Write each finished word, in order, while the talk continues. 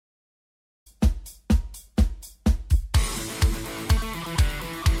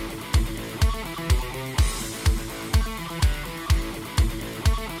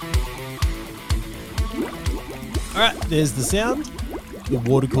There's the sound. The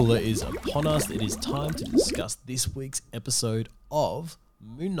water cooler is upon us. It is time to discuss this week's episode of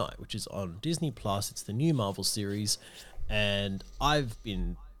Moon Knight, which is on Disney Plus. It's the new Marvel series, and I've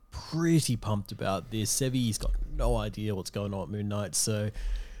been pretty pumped about this. Sevi's got no idea what's going on at Moon Knight, so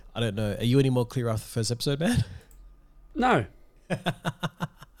I don't know. Are you any more clear after the first episode, man? No.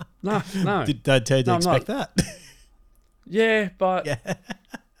 No. Did I tell you to expect that? Yeah, but Yeah.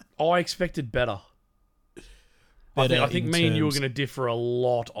 I expected better. I think me and you are going to differ a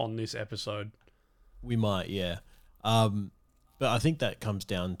lot on this episode. We might, yeah. But I think that comes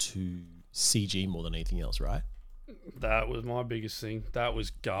down to CG more than anything else, right? That was my biggest thing. That was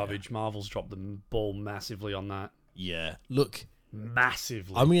garbage. Yeah. Marvel's dropped the ball massively on that. Yeah. Look.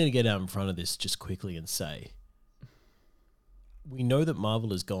 Massively. I'm going to get out in front of this just quickly and say, we know that Marvel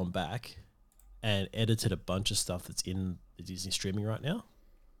has gone back and edited a bunch of stuff that's in the Disney streaming right now.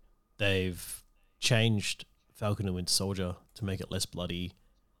 They've changed Falcon and Winter Soldier to make it less bloody,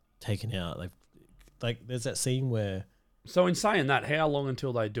 taken out. Like there's that scene where... So in saying that, how long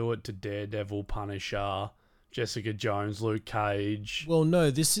until they do it to Daredevil, Punisher, Jessica Jones, Luke Cage? Well,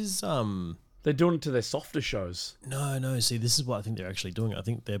 no, this is... They're doing it to their softer shows. No. See, this is what I think they're actually doing. I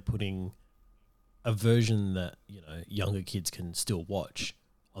think they're putting a version that, younger kids can still watch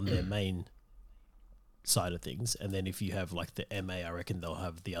on their main side of things. And then if you have like the MA, I reckon they'll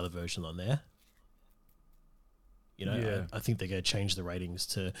have the other version on there. Yeah. I think they're going to change the ratings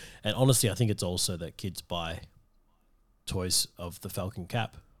to... And honestly, I think it's also that kids buy toys of the Falcon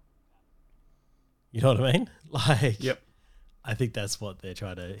Cap. You know what I mean? Yep. I think that's what they're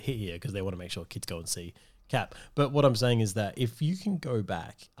trying to hit here because they want to make sure kids go and see Cap. But what I'm saying is that if you can go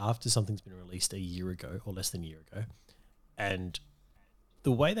back after something's been released a year ago or less than a year ago, and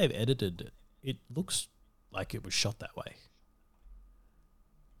the way they've edited it, it looks like it was shot that way.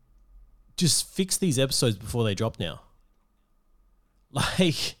 Just fix these episodes before they drop now.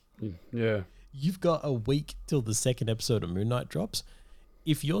 Yeah. You've got a week till the second episode of Moon Knight drops.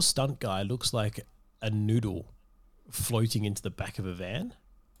 If your stunt guy looks like a noodle floating into the back of a van,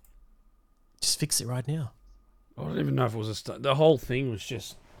 just fix it right now. I don't even know if it was a stunt. The whole thing was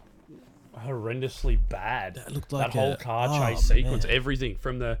just horrendously bad. It looked like that whole car chase sequence, everything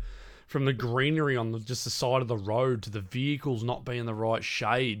from the greenery on just the side of the road to the vehicles not being the right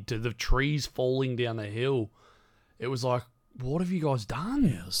shade to the trees falling down the hill. It was like, what have you guys done?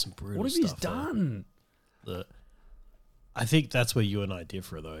 Yeah, there's some brutal stuff. What have you done? Look, I think that's where you and I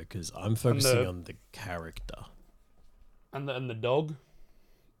differ, though, because I'm focusing on the character. And the dog?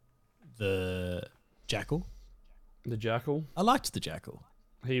 The jackal? The jackal? I liked the jackal.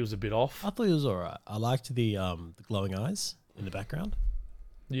 He was a bit off. I thought he was alright. I liked the glowing eyes in the background.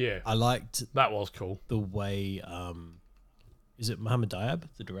 Yeah. I liked... That was cool. The way... is it Mohammed Diab,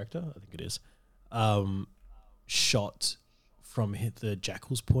 the director? I think it is. Shot from the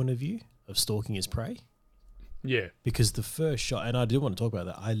jackal's point of view of stalking his prey. Yeah. Because the first shot... And I do want to talk about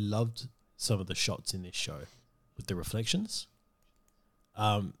that. I loved some of the shots in this show with the reflections.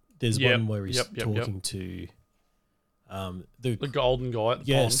 There's one where he's talking to... the golden guy at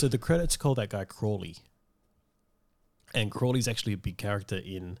the pond. So the credits call that guy Crawley. And Crawley's actually a big character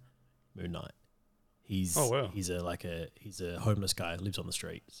in Moon Knight. He's a homeless guy who lives on the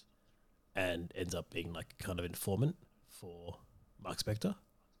streets and ends up being like kind of informant for Mark Spector.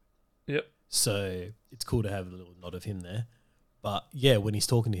 Yep. So it's cool to have a little nod of him there. But yeah, when he's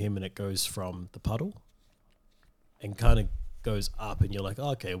talking to him and it goes from the puddle and kind of goes up and you're like, oh,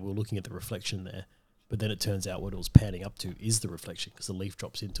 okay, we're looking at the reflection there. But then it turns out what it was panning up to is the reflection because the leaf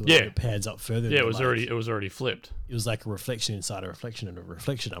drops into it and it pans up further. Yeah, it was already flipped. It was like a reflection inside a reflection and a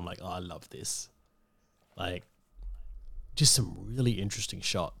reflection. I'm like, oh, I love this. Like, just some really interesting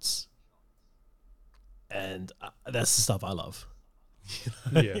shots. And that's the stuff I love.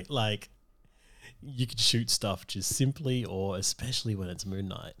 Yeah. Like, you could shoot stuff just simply or especially when it's Moon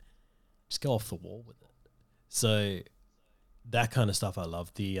Knight. Just go off the wall with it. So, that kind of stuff I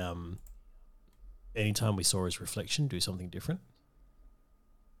love. The... anytime we saw his reflection do something different,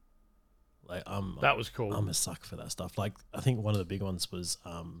 like that was cool. I'm a sucker for that stuff. Like I think one of the big ones was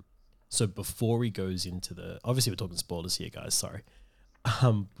so before he goes into obviously we're talking spoilers here, guys. Sorry.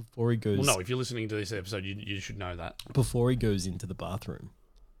 Before he goes, well, no, if you're listening to this episode, you should know that before he goes into the bathroom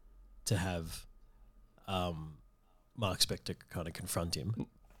to have Mark Spector kind of confront him,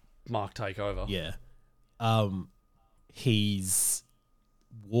 Mark take over. Yeah, he's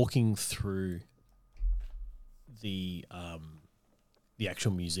walking through the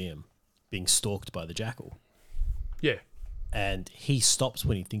actual museum being stalked by the jackal. Yeah. And he stops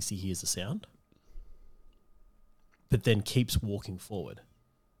when he thinks he hears a sound, but then keeps walking forward.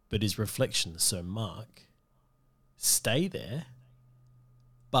 But his reflection, so Mark, stay there,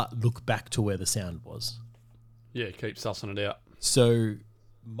 but look back to where the sound was. Yeah, keep sussing it out. So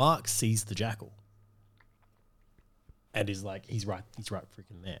Mark sees the jackal and is like, he's right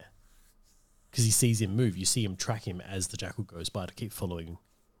freaking there. Because he sees him move. You see him track him as the jackal goes by to keep following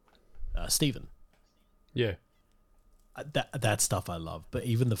Stephen. Yeah. That stuff I love. But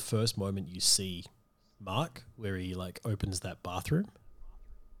even the first moment you see Mark, where he like opens that bathroom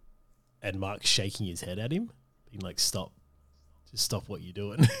and Mark's shaking his head at him, being like, stop what you're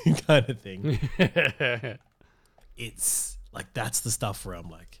doing kind of thing. It's like, that's the stuff where I'm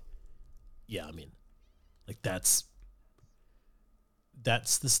like, yeah, I'm in. Like that's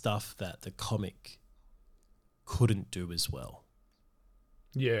the stuff that the comic couldn't do as well.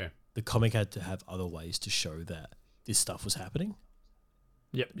 Yeah. The comic had to have other ways to show that this stuff was happening.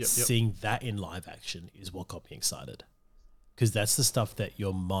 Yep. Seeing that in live action is what got me excited. Because that's the stuff that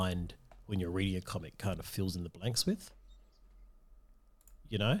your mind, when you're reading a comic, kind of fills in the blanks with.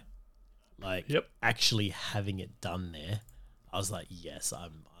 You know? Like, actually having it done there, I was like, yes,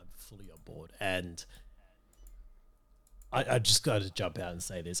 I'm fully on board. And I just got to jump out and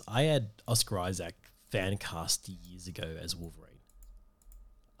say this. I had Oscar Isaac fan cast years ago as Wolverine.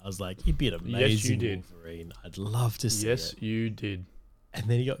 I was like, he'd be an amazing Wolverine. I'd love to see it. Yes, you did. And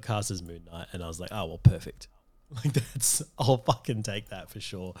then he got cast as Moon Knight, and I was like, oh, well, perfect. Like, I'll fucking take that for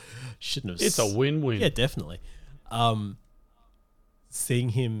sure. Shouldn't have. It's a win-win. Yeah, definitely. Seeing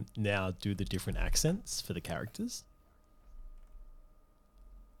him now do the different accents for the characters.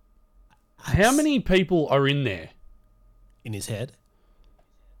 How many people are in there? In his head?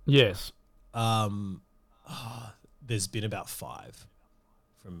 Yes. There's been about 5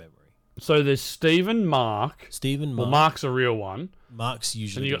 from memory. So there's Stephen, Mark. Well, Mark's a real one. Mark's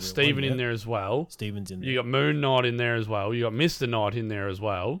usually. And you got Stephen in there as well. Stephen's in there. You got Moon Knight in there as well. You got Mr. Knight in there as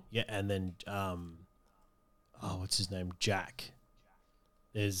well. Yeah, and then what's his name? Jack.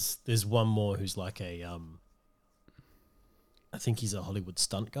 There's one more who's like a I think he's a Hollywood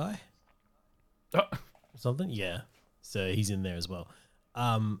stunt guy. Or something? Yeah. So he's in there as well.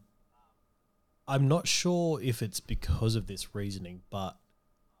 I'm not sure if it's because of this reasoning, but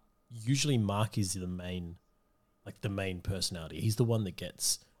usually Mark is the main personality. He's the one that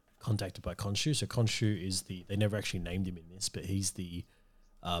gets contacted by Khonshu. So Khonshu is they never actually named him in this, but he's the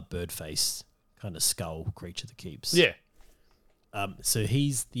bird face kind of skull creature that keeps. Yeah. So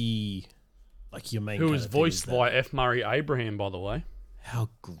he's the your main. Who was voiced by F. Murray Abraham, by the way. How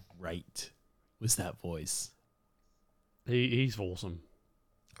great was that voice? He's awesome.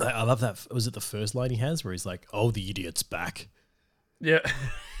 I love that. Was it the first line he has where he's like, "Oh, the idiot's back." Yeah.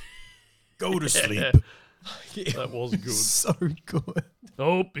 Go to sleep. That was good. So good.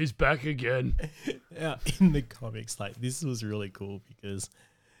 Oh, he's back again. Yeah, in the comics, this was really cool because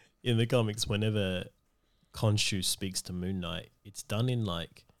in the comics, whenever Khonshu speaks to Moon Knight, it's done in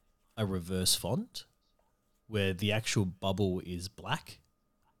a reverse font where the actual bubble is black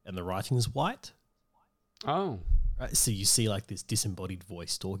and the writing's white. Oh. Right, so you see this disembodied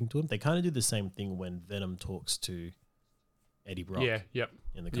voice talking to him. They kind of do the same thing when Venom talks to Eddie Brock. Yeah, yep.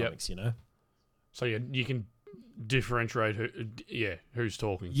 In the comics, you know? So you can differentiate who's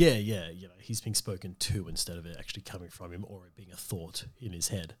talking. Yeah, you know, he's being spoken to instead of it actually coming from him or it being a thought in his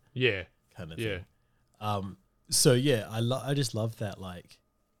head. Yeah. Kind of thing. So yeah, I just love that.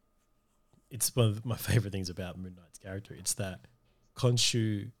 It's one of my favorite things about Moon Knight's character. It's that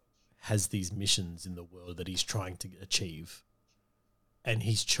Khonshu has these missions in the world that he's trying to achieve, and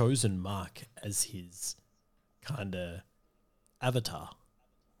he's chosen Mark as his kind of avatar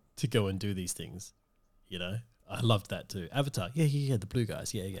to go and do these things. You know, I loved that too. Avatar, yeah, the blue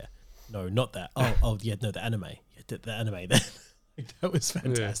guys, yeah. No, not that. Oh, yeah, no, the anime, the anime. That was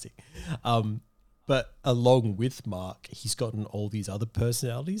fantastic. Yeah. But along with Mark, he's gotten all these other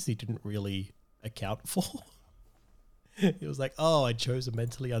personalities he didn't really account for. It was like, oh, I chose a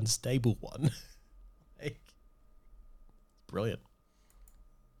mentally unstable one. Brilliant.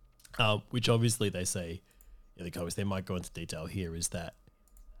 Which obviously they say in the comics, they might go into detail here, is that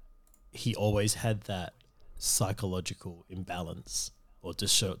he always had that psychological imbalance or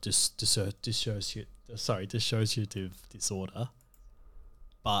dissociative disorder,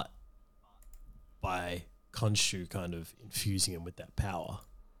 but by Khonshu kind of infusing him with that power,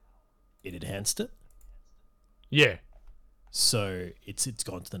 it enhanced it. Yeah. So it's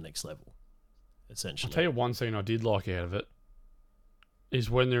gone to the next level, essentially. I'll tell you one scene I did like out of it is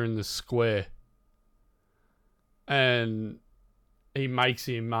when they're in the square and he makes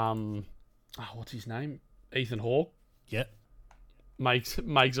him what's his name? Ethan Hawke. Yeah. Makes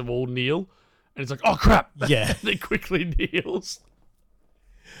them all kneel and it's like, oh crap. Yeah. They quickly kneels.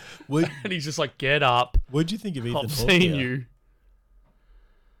 And he's just like, get up. What do you think of Ethan I've Hawke? seen here? you.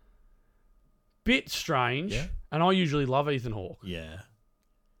 Bit strange. Yeah. And I usually love Ethan Hawke. Yeah.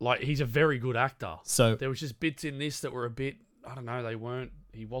 Like, he's a very good actor. So There was just bits in this that were a bit, I don't know,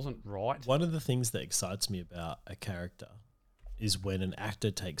 he wasn't right. one of the things that excites me about a character is when an actor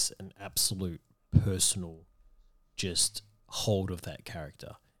takes an absolute personal just hold of that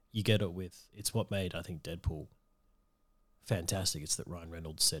character. You get it with, it's what made, I think, Deadpool fantastic. It's that Ryan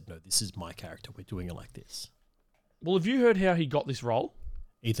Reynolds said, no, this is my character. We're doing it like this. Well, have you heard how he got this role?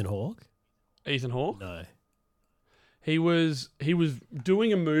 Ethan Hawke? Ethan Hawke? No. He was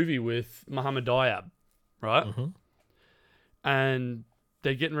doing a movie with Muhammad Diab, right? Mm-hmm. And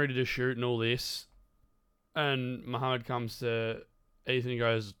they're getting ready to shoot and all this. And Muhammad comes to Ethan and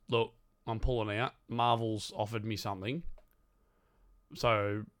goes, look, I'm pulling out. Marvel's offered me something.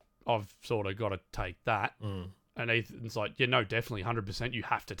 So I've sort of got to take that. Mm. And Ethan's like, yeah, no, definitely, 100%. You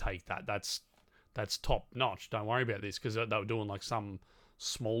have to take that. That's top notch. Don't worry about this, because they were doing like some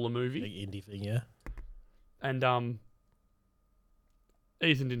smaller movie. Big indie thing, yeah. And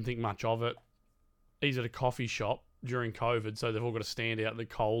Ethan didn't think much of it. He's at a coffee shop during COVID, so they've all got to stand out in the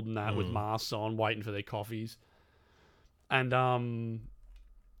cold and that with masks on, waiting for their coffees. And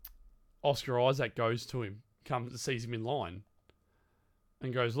Oscar Isaac goes to him, sees him in line,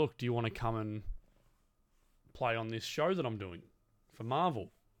 and goes, look, do you want to come and play on this show that I'm doing for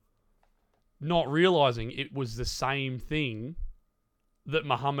Marvel? Not realizing it was the same thing that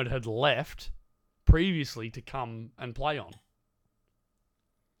Muhammad had left previously to come and play on.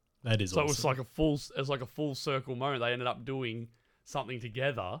 That is So awesome. it was like a full circle moment. They ended up doing something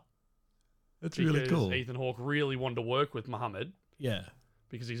together. That's really because cool. Ethan Hawke really wanted to work with Muhammad Yeah.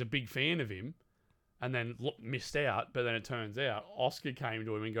 because he's a big fan of him, and then missed out. But then it turns out Oscar came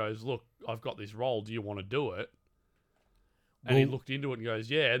to him and goes, look, I've got this role. Do you want to do it? And he Well- looked into it and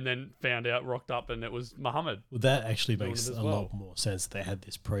goes, yeah, and then found out, rocked up, and it was Muhammad. Well, that actually doing makes it as a well. lot more sense that they had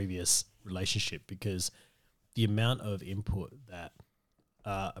this previous relationship, because the amount of input that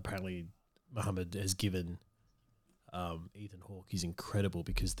apparently Muhammad has given Ethan Hawke is incredible,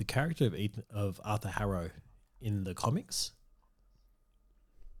 because the character of Arthur Harrow in the comics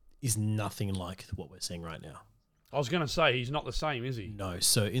is nothing like what we're seeing right now. I was going to say, he's not the same, is he? No,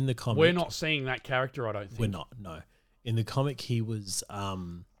 so in the comic, We're not seeing that character, I don't think. We're not. No, in the comic, he was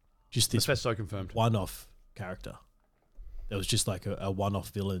just this Mephisto confirmed. one-off character. That was just like a one-off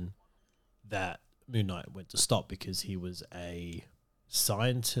villain that Moon Knight went to stop, because he was a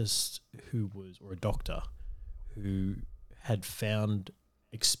scientist or a doctor who had found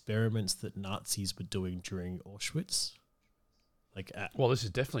experiments that Nazis were doing during Auschwitz. Well, this is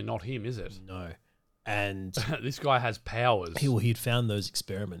definitely not him, is it? No. And This guy has powers. he'd found those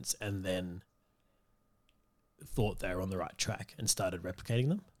experiments and then thought they were on the right track and started replicating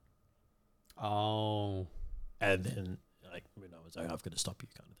them. Oh. And then, like, Moon Knight was like, I've got to stop you,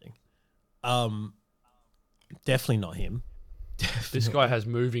 kind of thing. Definitely not him. This guy has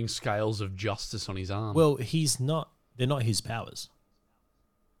moving scales of justice on his arm. Well, they're not his powers.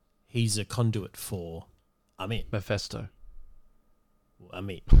 He's a conduit for Amit. Mephisto.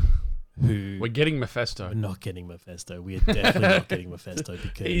 Amit. Who We're getting Mephisto. we're not getting Mephisto. We are definitely not getting Mephisto,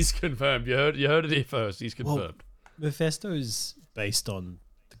 because He's confirmed. You heard it here first. He's confirmed. Mephisto is based on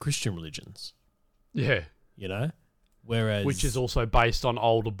the Christian religions, Yeah. you know? Whereas Which is also based on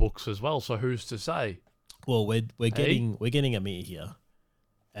older books as well, so who's to say? well, we're getting Amit here.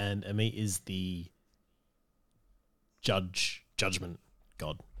 And Amit is the judgment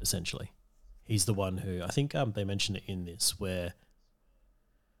god, essentially. He's the one who, I think they mentioned it in this, where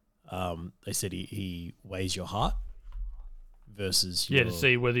they said he weighs your heart versus Yeah, your, to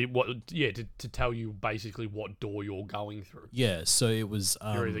see whether to tell you basically what door you're going through. yeah. So it was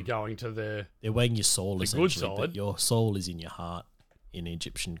You're either going to the they're weighing your soul, good essentially, side. but your soul is in your heart in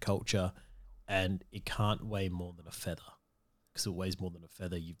Egyptian culture, and it can't weigh more than a feather, because it weighs more than a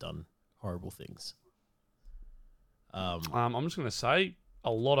feather, you've done horrible things. I'm just going to say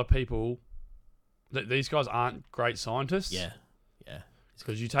a lot of people these guys aren't great scientists. Yeah,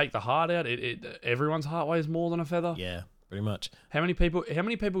 Because you take the heart out, everyone's heart weighs more than a feather. yeah, pretty much. How many people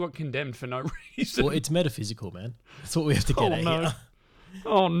got condemned for no reason? Well, it's metaphysical, man. That's what we have to get at no. here.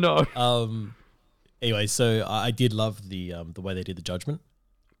 Oh no. Anyway, so I did love the way they did the judgment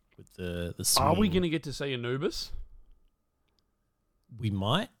with the Are we swinging. going to get to see Anubis? We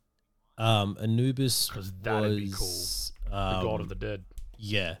might. Anubis 'Cause that'd be was, The god of the dead.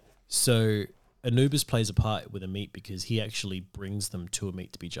 Yeah. So Anubis plays a part with Amit, because he actually brings them to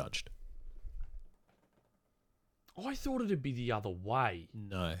Amit to be judged. I thought it'd be the other way.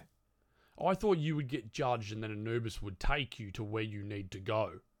 No. I thought you would get judged and then Anubis would take you to where you need to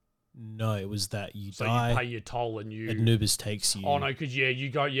go. No, it was that you So die. you pay your toll and you. Anubis takes you Oh no, because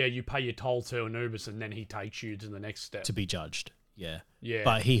you pay your toll to Anubis and then he takes you to the next step. to be judged. Yeah. Yeah.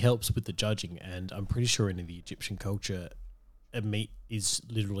 But he helps with the judging, and I'm pretty sure in the Egyptian culture, a meat is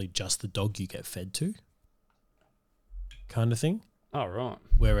literally just the dog you get fed to, kind of thing. Oh right.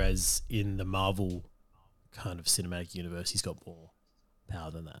 Whereas in the Marvel kind of cinematic universe, he's got more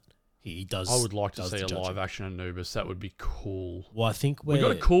power than that. He does. I would like to does see the a judging. live action Anubis. That would be cool. Well, I think We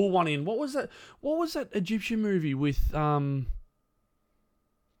got a cool one in. What was that? What was that Egyptian movie with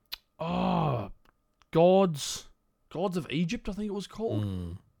Gods of Egypt, I think it was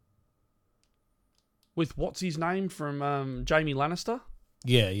called. With what's his name from Jamie Lannister,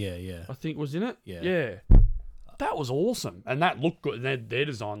 Yeah. I think was in it. Yeah. Yeah. That was awesome. And that looked good. Their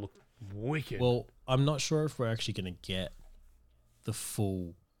design looked wicked. Well, I'm not sure if we're actually going to get the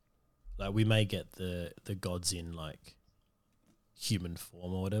full. Like, we may get the gods in like human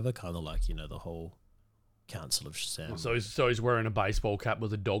form or whatever, kind of like, the whole Council of Shazam. So he's wearing a baseball cap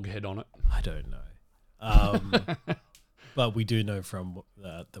with a dog head on it. I don't know. But we do know from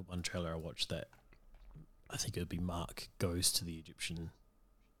the one trailer I watched that I think it would be Mark goes to the Egyptian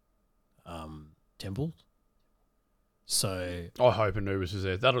temple. So I hope Anubis is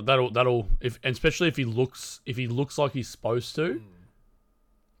there. That'll especially if he looks like he's supposed to,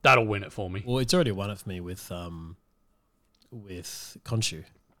 that'll win it for me. well, it's already won it for me with Khonshu,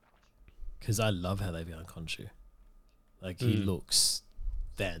 because I love how they've done Khonshu. Like, he looks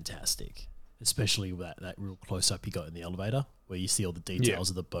fantastic, especially with that real close up he got in the elevator, where you see all the details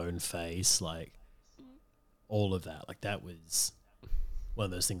of the bone face, like all of that. Like, that was one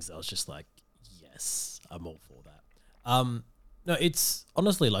of those things that I was just like, yes, I'm all for that. No, it's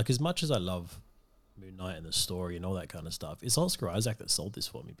honestly, like, as much as I love Moon Knight and the story and all that kind of stuff, it's Oscar Isaac that sold this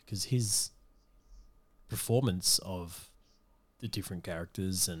for me, because his performance of the different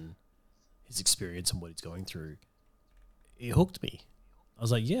characters and his experience and what he's going through, it hooked me. I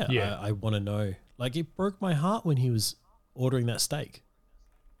was like, yeah. I want to know. Like, it broke my heart when he was ordering that steak.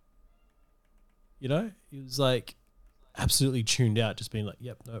 He was like absolutely tuned out, just being like,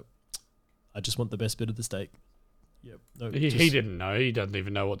 yep, no, I just want the best bit of the steak. Yep. No, He didn't know. He doesn't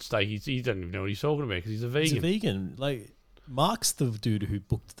even know what steak. He doesn't even know what he's talking about because he's a vegan. He's a vegan. Like, Mark's the dude who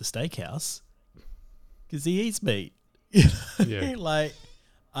booked the steakhouse because he eats meat. Yeah. Like,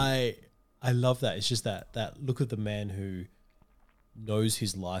 I love that. It's just that look of the man who knows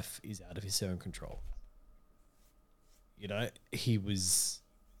his life is out of his own control. He was.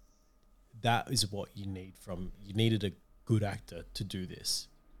 That is what you needed a good actor to do this.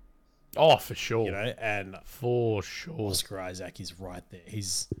 Oh, for sure. And For sure. Oscar Isaac is right there.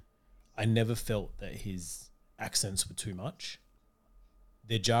 I never felt that his accents were too much.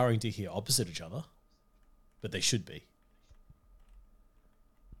 They're jarring to hear opposite each other, but they should be.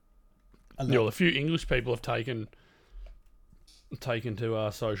 A few English people have taken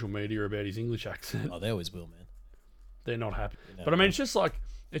to social media about his English accent. Oh, they always will, man. They're not happy. But I mean, it's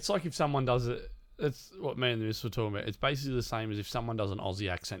like if someone does it. It's what me and this were talking about. It's basically the same as if someone does an Aussie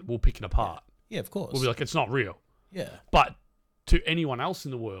accent, we'll pick it apart. Yeah, of course. We'll be like, it's not real. Yeah. But to anyone else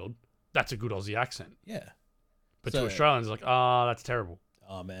in the world, that's a good Aussie accent. Yeah. But to Australians, like, that's terrible.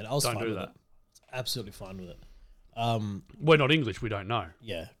 Oh, man, I was Don't fine do with that. it. Absolutely fine with it. We're not English. We don't know.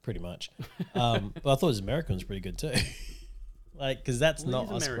 Yeah, pretty much. But I thought his American was pretty good too. Like, because that's Well,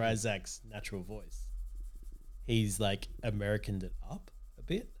 not he's Oscar American. Isaac's natural voice. He's like Americaned it up a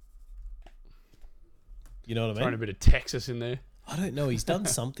bit. You know what I mean? Throwing a bit of Texas in there. I don't know. He's done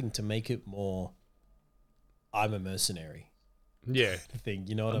something to make it more I'm a mercenary Yeah. thing.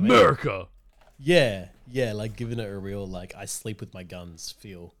 You know what I mean? America. Yeah. Like giving it a real, like, I sleep with my guns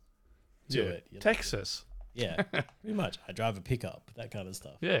feel to it. Texas. Yeah, pretty much. I drive a pickup, that kind of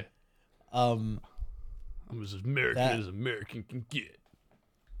stuff. Yeah. Um, I'm as American as American can get.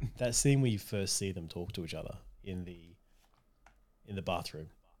 That scene where you first see them talk to each other in the bathroom,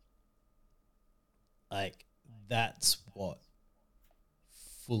 like, that's what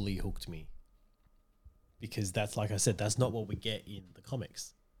fully hooked me, because that's, like I said, that's not what we get in the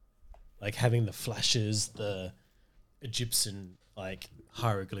comics. Like, having the flashes, the Egyptian, like,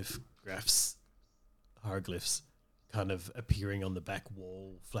 hieroglyphs kind of appearing on the back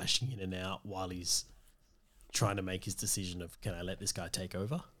wall, flashing in and out while he's trying to make his decision of, can I let this guy take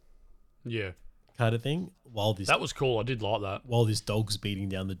over? Yeah. Kind of thing. That was cool. I did like that. While this dog's beating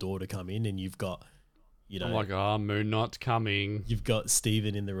down the door to come in, and you've got, I'm like, Moon Knight's coming. you've got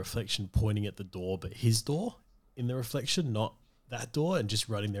Steven in the reflection pointing at the door, but his door in the reflection, not that door, and just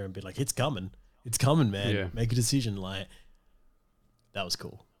running there and be like, it's coming, man. Yeah. Make a decision. Like, that was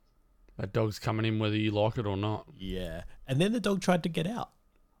cool. That dog's coming in whether you like it or not. Yeah. And then the dog tried to get out.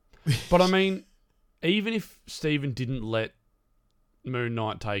 But I mean, even if Steven didn't let Moon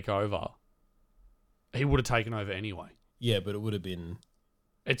Knight take over, he would have taken over anyway. Yeah, but it would have been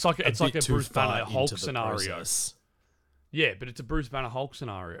It's like a bit too Bruce Banner far Hulk into the scenario. process. Yeah, but it's a Bruce Banner Hulk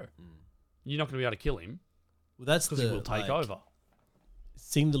scenario. You're not going to be able to kill him Well, that's because he will take over.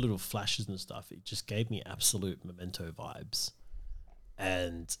 Seeing the little flashes and stuff, it just gave me absolute Memento vibes,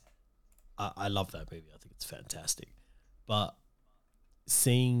 and I love that movie. I think it's fantastic. But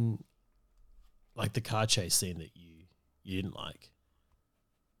seeing like the car chase scene that you didn't like,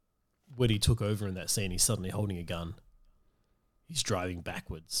 when he took over in that scene, he's suddenly holding a gun. He's driving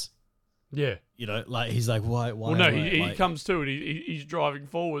backwards. Yeah. You know, like he's like, why? Well, no, he comes to and he's driving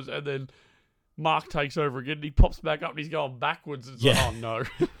forwards, and then Mark takes over again. And he pops back up and he's going backwards. It's like, oh no!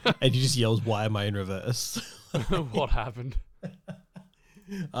 And he just yells, "Why am I in reverse?" What happened?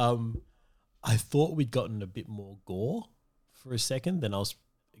 I thought we'd gotten a bit more gore for a second than I was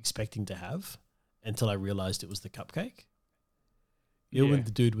expecting to have, until I realized it was the cupcake. You know, when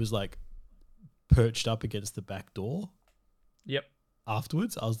the dude was like perched up against the back door. Yep.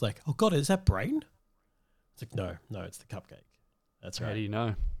 Afterwards, I was like, "Oh God, is that Brain?" It's like, no, it's the cupcake. That's right. How do you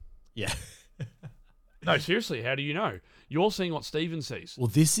know? Yeah. No, seriously, how do you know? You're seeing what Steven sees. Well,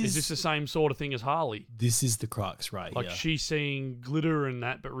 is this the same sort of thing as Harley? This is the crux, right? Like she's seeing glitter and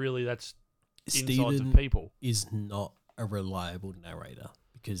that, but really that's insides Steven of people. is not a reliable narrator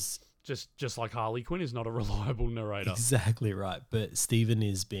because just like Harley Quinn is not a reliable narrator. Exactly right. But Steven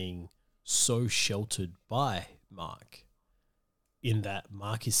is being so sheltered by Mark, in that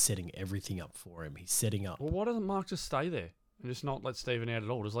Mark is setting everything up for him. He's setting up. Well, why doesn't Mark just stay there and just not let Steven out at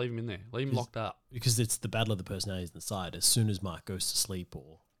all? Just leave him in there. Leave him locked up. Because it's the battle of the personalities inside. As soon as Mark goes to sleep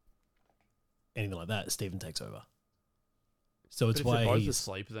or anything like that, Steven takes over. So it's but if why they're both he's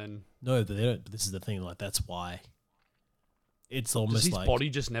asleep, then no, they don't. But this is the thing. Like that's why it's almost does his like body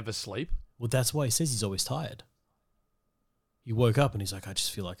just never sleep? Well, that's why he says he's always tired. He woke up and he's like, I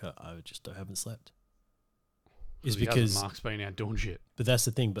just feel like I just haven't slept. Is because Mark's been out doing shit. But that's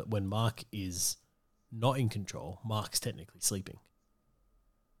the thing. But when Mark is not in control, Mark's technically sleeping.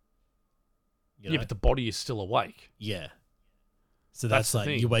 You know? But the body is still awake. Yeah. So that's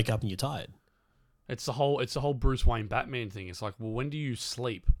like you wake up and you're tired. It's the whole Bruce Wayne Batman thing. It's like, well, when do you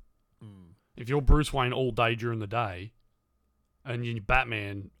sleep? If you're Bruce Wayne all day during the day, and you're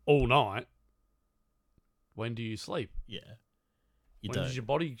Batman all night, when do you sleep? Yeah. When does your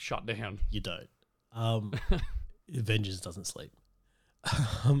body shut down? You don't. Vengeance doesn't sleep.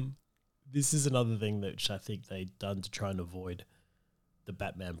 This is another thing that I think they've done to try and avoid the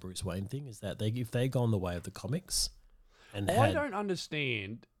Batman Bruce Wayne thing, is that if they go on the way of the comics, and I don't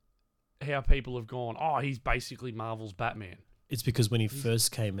understand how people have gone, oh, he's basically Marvel's Batman. It's because when he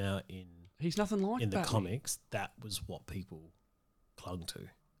first came out he's nothing like in Batman. The comics, that was what people clung to.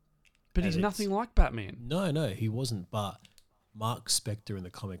 But he's nothing like Batman. No, he wasn't. But Mark Spector in the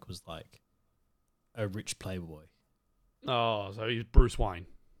comic was like a rich playboy. Oh, so he's Bruce Wayne.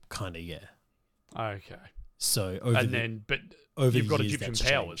 Kind of, yeah. Okay. So you've got Egyptian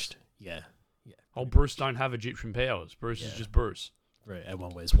powers. Changed. Yeah. Oh, Bruce don't have Egyptian powers. Bruce is just Bruce. Right,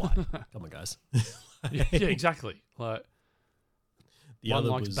 everyone wears white. Come on, guys. Yeah, exactly. Like the one other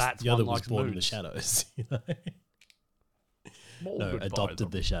likes was bats, the other one was likes born in the moons. shadows. You know? Molded by adopted them.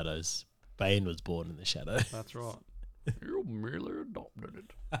 the shadows. Bane was born in the shadows. That's right. You merely adopted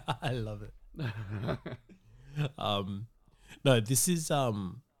it. I love it. No, this is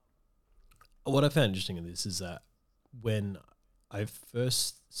what I found interesting in this is that when I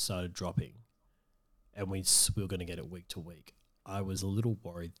first started dropping, and we were going to get it week to week, I was a little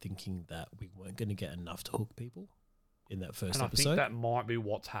worried, thinking that we weren't going to get enough to hook people in that first episode. I think that might be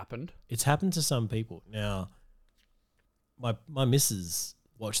what's happened. It's happened to some people. Now, my missus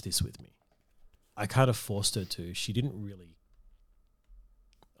watched this with me. I kind of forced her to. She didn't really.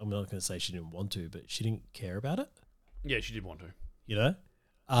 I'm not going to say she didn't want to, but she didn't care about it. Yeah, she did want to. You know?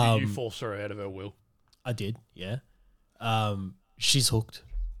 You forced her out of her will. I did, yeah. She's hooked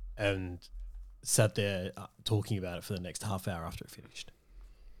and sat there talking about it for the next half hour after it finished.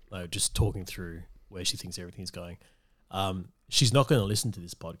 Like, just talking through where she thinks everything's going. She's not going to listen to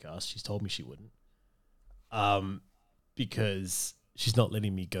this podcast. She's told me she wouldn't. Because she's not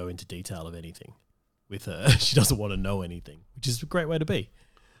letting me go into detail of anything with her. She doesn't want to know anything, which is a great way to be.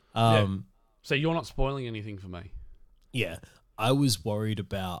 So you're not spoiling anything for me? Yeah. I was worried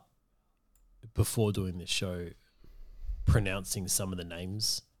about, before doing this show, pronouncing some of the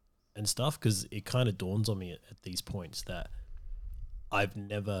names and stuff, because it kind of dawns on me at these points that I've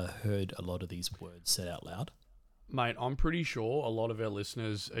never heard a lot of these words said out loud. Mate, I'm pretty sure a lot of our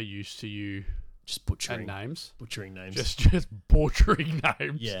listeners are used to you just butchering And names. names. Just butchering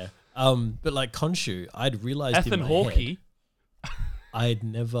names. Yeah. But like Khonshu, I'd realized Ethan in my Hawke. head, I'd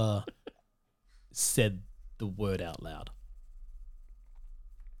never said the word out loud.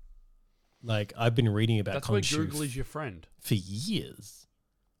 Like I've been reading about That's where Khonshu Google is your friend. for years,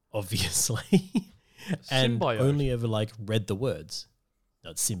 obviously, and Symbiote. only ever like read the words.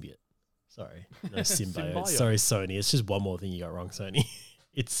 No, it's symbiote. Sorry, no symbiote. Symbiote. Sorry, Sony. It's just one more thing you got wrong, Sony.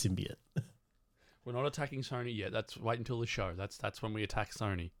 It's symbiote. We're not attacking Sony yet. That's wait until the show. That's when we attack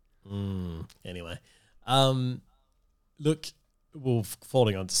Sony. Anyway, look, well,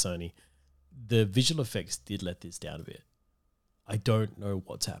 falling onto Sony, the visual effects did let this down a bit. I don't know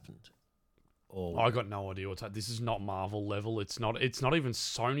what's happened. Or I got no idea what's that. This is not Marvel level. It's not even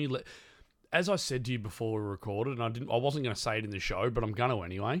Sony. As I said to you before we recorded, and I wasn't going to say it in the show, but I'm going to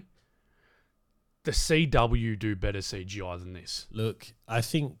anyway. The CW do better CGI than this. look, I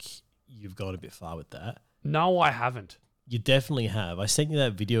think you've gone a bit far with that. No, I haven't. You definitely have. I sent you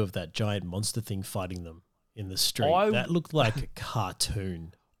that video of that giant monster thing fighting them in the street. That looked like a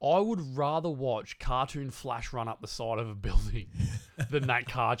cartoon. I would rather watch cartoon Flash run up the side of a building than that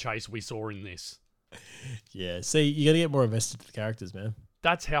car chase we saw in this. Yeah, see, you got to get more invested in the characters, man.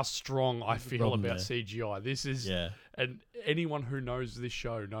 That's how strong I feel problem about there. CGI. This is, Yeah. and anyone who knows this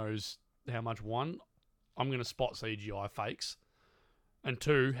show knows how much, one, I'm going to spot CGI fakes, and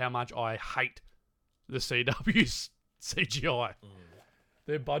two, how much I hate the CW's CGI.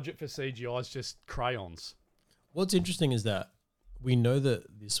 Their budget for CGI is just crayons. What's interesting is that we know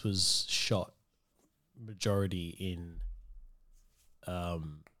that this was shot majority in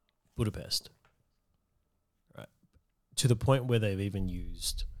Budapest, right? To the point where they've even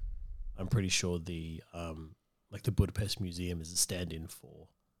used, I'm pretty sure the like the Budapest Museum is a stand-in for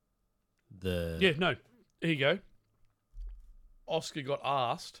the Yeah, no, here you go. Oscar got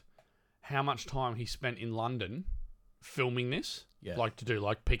asked how much time he spent in London filming this, Yeah. like to do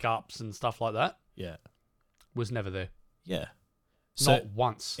like pickups and stuff like that. yeah Was never there. yeah. So Not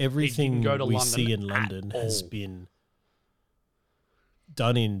once. He everything didn't go to we London see in at London has all. been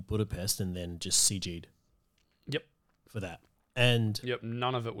done in Budapest and then just CG'd. Yep. For that. And Yep,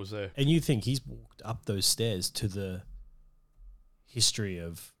 none of it was there. you think he's walked up those stairs to the history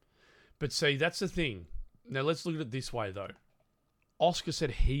of But see, that's the thing. Now let's look at it this way though. Oscar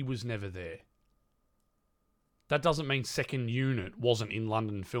said he was never there. That doesn't mean second unit wasn't in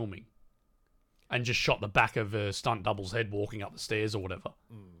London filming and just shot the back of a stunt double's head walking up the stairs or whatever.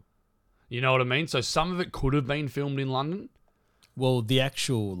 You know what I mean? So some of it could have been filmed in London, well, the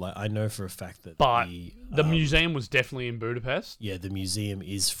actual like I know for a fact that but the the museum was definitely in Budapest. yeah, the museum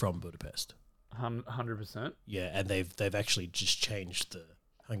is from Budapest. 100%. Yeah, and they've actually just changed the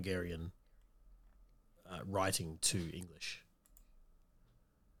Hungarian writing to English.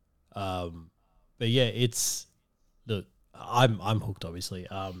 But yeah, it's look, I'm hooked obviously.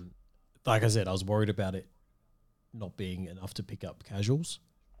 Like I said, I was worried about it not being enough to pick up casuals.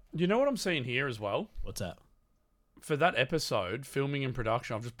 You know what I'm seeing here as well? What's that? For that episode, filming and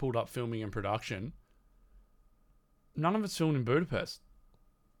production, I've just pulled up filming and production. None of it's filmed in Budapest.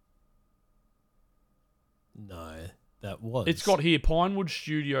 No, that was. It's got here Pinewood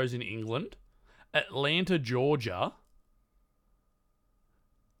Studios in England, Atlanta, Georgia,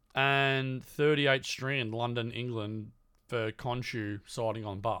 and 38 Strand, London, England, for Khonshu sighting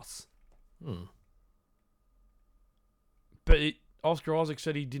on bus. But Oscar Isaac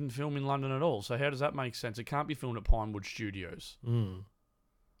said he didn't film in London at all, so how does that make sense? It can't be filmed at Pinewood Studios.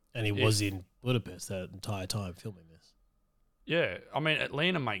 And he was in Budapest that entire time filming this. Yeah, I mean,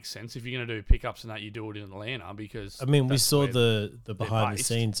 Atlanta makes sense. If you're going to do pickups and that, you do it in Atlanta because... I mean, we that's saw where the behind the based.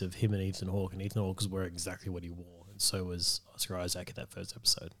 scenes of him and Ethan Hawke, and Ethan Hawke was wearing exactly what he wore, and so was Oscar Isaac in that first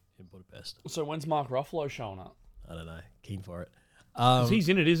episode in Budapest. So when's Mark Ruffalo showing up? I don't know, keen for it. 'Cause he's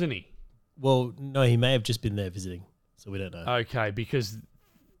in it, isn't he? Well, no, he may have just been there visiting, so we don't know. Okay, because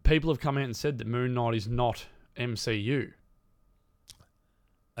people have come out and said that Moon Knight is not MCU.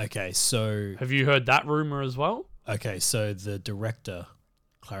 Okay, so Have you heard that rumor as well? the director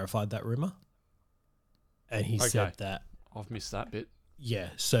clarified that rumor, and he said Okay. that I've missed that bit.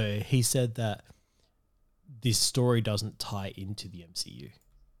 yeah, so he said that this story doesn't tie into the MCU.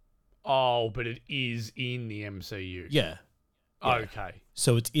 Oh, but it is in the MCU. Yeah. Yeah. Okay.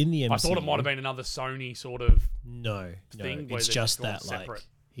 So it's in the MCU. I thought it might have been another Sony sort of... No, thing where it's they're just just gone that like separate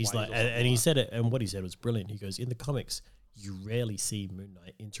he's ways like, or and something he like said it, and what he said was brilliant. He goes, in the comics, you rarely see Moon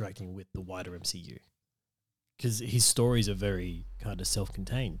Knight interacting with the wider MCU because his stories are very kind of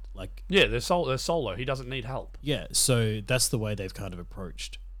self-contained. Like, Yeah, they're solo. He doesn't need help. yeah, so that's the way they've kind of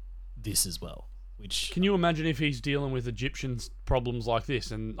approached this as well, which Can you imagine if he's dealing with Egyptian problems like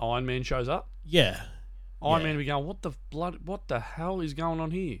this and Iron Man shows up? yeah. Iron Yeah. Man would be going, what the hell is going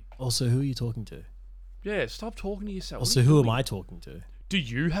on here? Also, who are you talking to? Yeah, stop talking to yourself. Also, who am I talking to? Do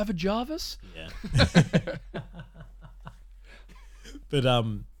you have a Jarvis? Yeah. But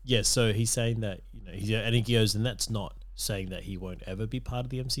yeah. So he's saying that and he goes, and that's not saying that he won't ever be part of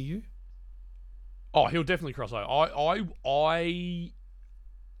the MCU. Oh, he'll definitely cross over.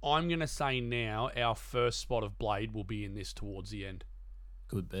 I'm gonna say now our first spot of Blade will be in this towards the end.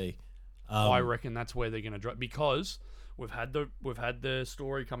 Could be. I reckon that's where they're gonna drop, because we've had the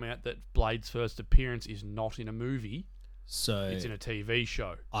story come out that Blade's first appearance is not in a movie. So It's in a TV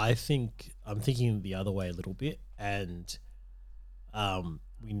show. I'm thinking the other way a little bit, and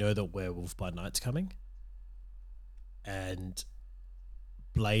we know that Werewolf by Night's coming, and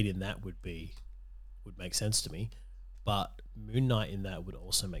Blade in that would make sense to me, but Moon Knight in that would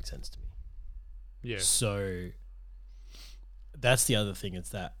also make sense to me. Yeah. So that's the other thing, is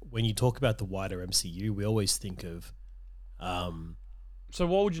that when you talk about the wider MCU, we always think of So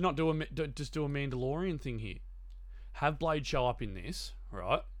why would you not do a Mandalorian thing here? Have Blade show up in this,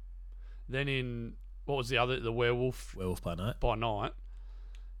 right? Then in what was the Werewolf by Night. by Night,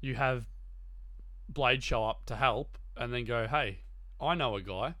 you have Blade show up to help, and then go, hey, I know a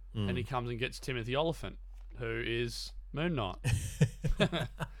guy, and he comes and gets Timothy Oliphant, who is Moon Knight.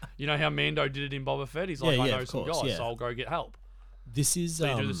 You know how Mando did it in Boba Fett? He's like, Yeah, I yeah, know of some course, guys, yeah. so I'll go get help. This is So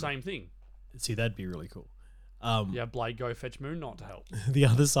you do the same thing. See, that'd be really cool. You have Blade go fetch Moon Knight to help. The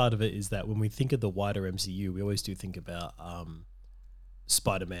other side of it is that when we think of the wider MCU, we always do think about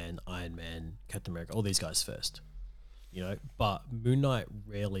Spider-Man, Iron Man, Captain America, all these guys first, But Moon Knight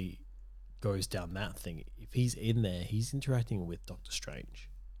rarely goes down that thing. If he's in there, he's interacting with Doctor Strange.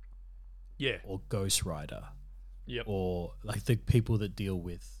 Yeah. Or Ghost Rider. Yep. Or like the people that deal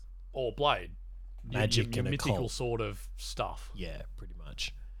with Or Blade. magic your and mythical occult. sort of stuff. Yeah, pretty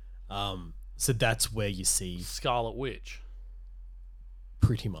much. So that's where you see Scarlet Witch.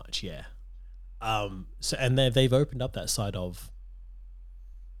 pretty much, yeah. So and they've opened up that side of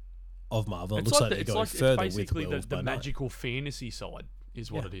Marvel. It looks like they're going further it's with basically Werewolf by the Night. magical fantasy side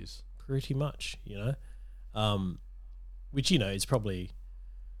is what Yeah. it is. Pretty much, which is probably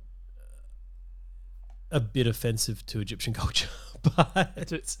a bit offensive to Egyptian culture,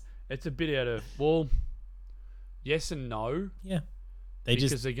 but It's a bit out of, well, yes and no, yeah,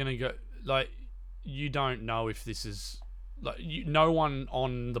 because they're gonna go, like, you don't know if this is, like, no one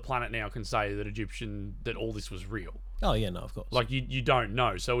on the planet now can say that all this was real. oh yeah, no, of course, Like, you don't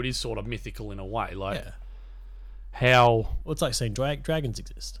know, so it is sort of mythical in a way. Like, yeah. how Well, it's like saying dragons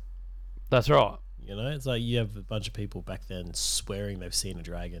exist. that's right. It's like you have a bunch of people back then swearing they've seen a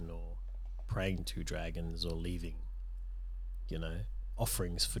dragon or praying to dragons or leaving,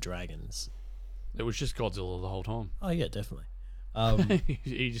 offerings for dragons. It was just Godzilla the whole time. Oh yeah, definitely.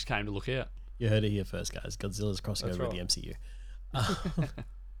 He just came to look out. You heard it here first, guys. Godzilla's crossing That's over right. with the MCU.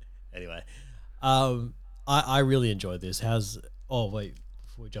 Anyway, I really enjoyed this. Oh wait,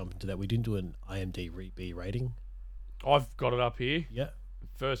 before we jump into that, we didn't do an IMDb rating. I've got it up here. Yeah,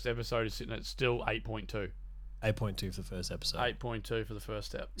 First episode is sitting at still 8.2. 8.2 for the first episode. 8.2 for the first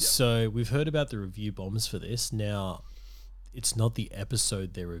step. Yep. So we've heard about the review bombs for this. Now, it's not the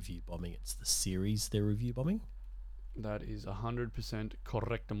episode they're review bombing; it's the series they're review bombing. That is 100%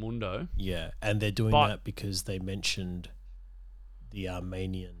 correctamundo. Yeah, and they're doing But- that because they mentioned the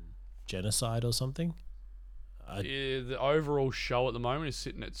Armenian genocide or something. The overall show at the moment is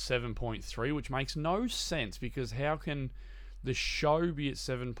sitting at 7.3, which makes no sense, because how can the show be at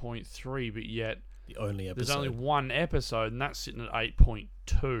 7.3 but yet The only episode there's only one episode and that's sitting at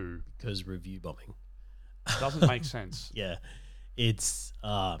 8.2? because review bombing. Doesn't make sense. Yeah, it's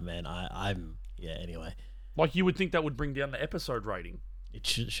man, I'm yeah. Anyway, Like, you would think that would bring down the episode rating. it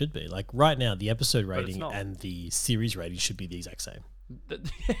should be like right now the episode it's rating not. and the series rating should be the exact same.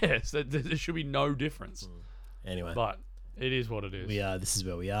 Yes, there should be no difference. Anyway, But it is what it is. we are. This is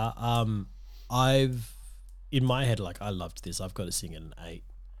where we are. I've in my head, like, I loved this. I've got to sing it an 8.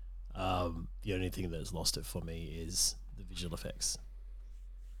 The only thing that's lost it for me is the visual effects.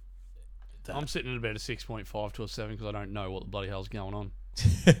 I'm sitting at about a 6.5 to a 7 because I don't know what the bloody hell's going on.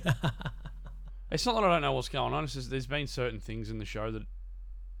 It's not that I don't know what's going on. It's just there's been certain things in the show that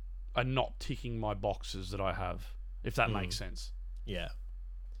are not ticking my boxes that I have, if that makes sense. Yeah.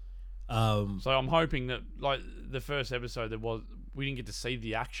 So I'm hoping that, like, the first episode, we didn't get to see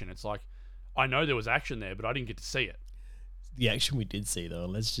the action. It's like, I know there was action there, but I didn't get to see it. The action we did see, though,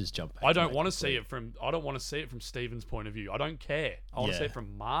 and let's just jump back. I don't want to see it from Steven's point of view. I don't care. I want to see Yeah. it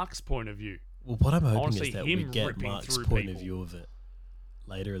from Mark's point of view. Well, what I'm wanna hoping see is that we him get ripping Mark's through point people. of view of it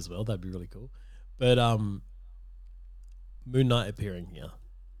later as well. That'd be really cool. But Moon Knight appearing here.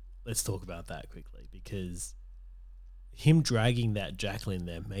 Let's talk about that quickly because him dragging that Jacqueline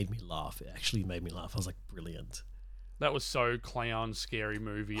there made me laugh. It actually made me laugh. I was like, brilliant. That was so clown scary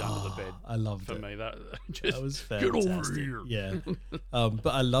movie under the bed. I loved For it. me, that just That was get over fantastic. here. Yeah. But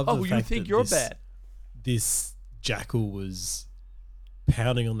I love the Oh, fact you think that you're this, bad? this jackal was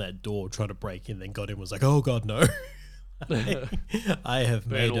pounding on that door trying to break in, then got in, was like, oh God, no. I have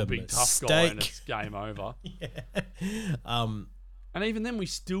made a big tough guy and mistake. it's game over. Yeah. And even then, we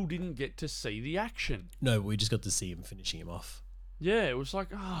still didn't get to see the action. No, we just got to see him finishing him off. Yeah, it was like,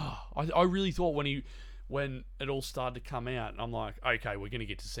 I really thought when it all started to come out, I'm like, okay, we're gonna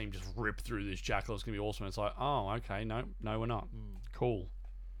get to see him just rip through this jackal. It's gonna be awesome. It's like, oh, okay, no, we're not. Cool.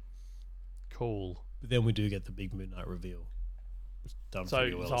 But then we do get the big Moon Knight reveal. It's done So,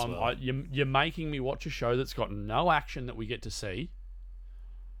 pretty well as well. you're making me watch a show that's got no action that we get to see,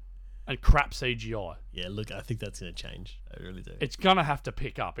 and crap CGI. Yeah, look, I think that's going to change. I really do. It's gonna have to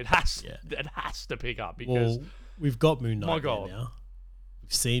pick up. It has. Yeah. It has to pick up because Well, we've got Moon Knight My there God. now.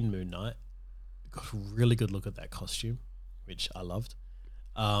 We've seen Moon Knight. We've got a really good look at that costume, which I loved.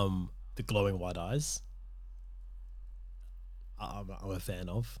 The glowing white eyes. I'm a fan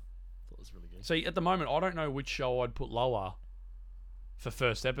of. Thought it was really good. see at the moment I don't know which show I'd put lower for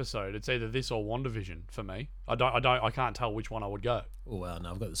first episode. It's either this or WandaVision for me. I can't tell which one I would go. Oh wow,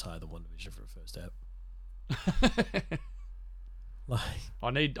 no, I've got this higher than WandaVision for a first step. Like,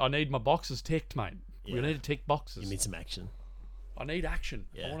 I need my boxes ticked, mate. We Yeah. need to tick boxes. you need some action. I need action.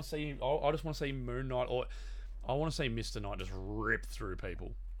 Yeah. I want to see. I just want to see Moon Knight, or I want to see Mr. Knight just rip through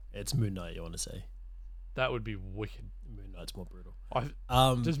people. It's Moon Knight, you want to say? That would be wicked. Moon Knight's more brutal.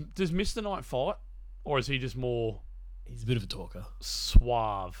 Does Mr. Knight fight, or is he just more He's a bit of a talker.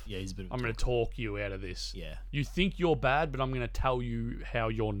 suave? Yeah, he's a bit of a I'm going to talk you out of this. Yeah, You think you're bad, but I'm going to tell you how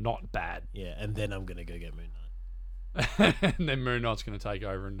you're not bad. yeah, and then I'm gonna go get Moon Knight. And then Moon Knight's going to take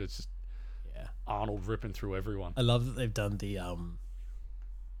over, and it's just Yeah, Arnold ripping through everyone. I love that they've done the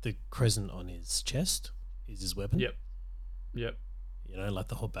crescent on his chest is his weapon. Yep. You know, like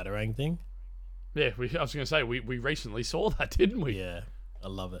the whole batarang thing. Yeah, I was going to say we recently saw that, didn't we? Yeah, I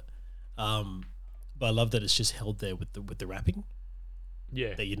love it. But I love that it's just held there with the wrapping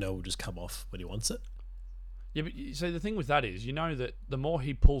Yeah. that you know will just come off when he wants it. Yeah, but you see, the thing with that is, you know that the more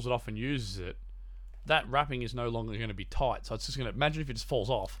he pulls it off and uses it, that wrapping is no longer going to be tight. So it's just going to, imagine if it just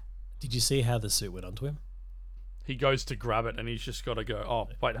falls off. Did you see how the suit went onto him? He goes to grab it and he's just got to go, oh,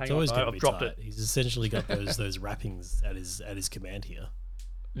 wait, hang It's on, always going to I've be dropped tight. it. He's essentially got those wrappings at his command here.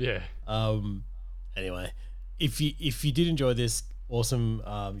 Yeah. Anyway, if you did enjoy this, awesome.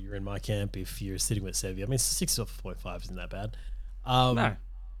 You're in my camp. If you're sitting with Sevi, I mean, 6.5 isn't that bad. No.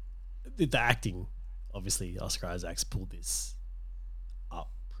 The acting, obviously, Oscar Isaacs pulled this up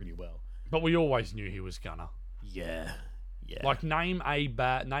pretty well. But we always knew he was gonna. Yeah. Like, name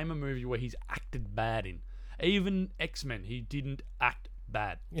a movie where he's acted bad in. Even X-Men, he didn't act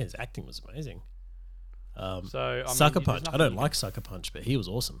bad. Yeah, his acting was amazing. So, I mean, Sucker there's Punch. I nothing don't you like Sucker Punch, but he was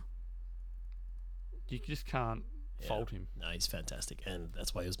awesome. You just can't fault him. No, he's fantastic, and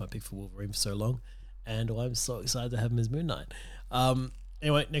that's why he was my pick for Wolverine for so long. And why I'm so excited to have him as Moon Knight.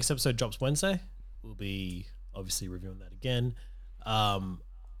 Anyway, next episode drops Wednesday. We'll be obviously reviewing that again.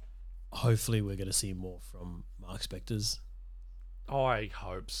 Hopefully, we're going to see more from Mark Spector's I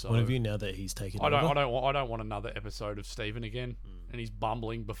hope so. point of view now that he's taken I over. don't want another episode of Steven again and his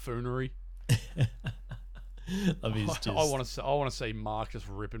bumbling buffoonery. I mean, I want to see Mark just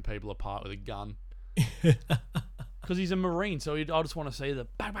ripping people apart with a gun. Because he's a Marine, so I just want to see the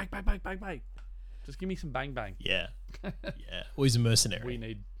bang, bang, bang, bang, bang, bang. Just give me some bang, bang. Yeah. Well, he's a mercenary.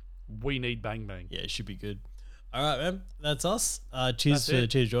 We need bang, bang. Yeah, it should be good. All right, man. That's us. Cheers That's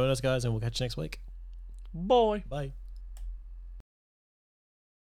it. for joining us, guys, and we'll catch you next week. Boy. Bye.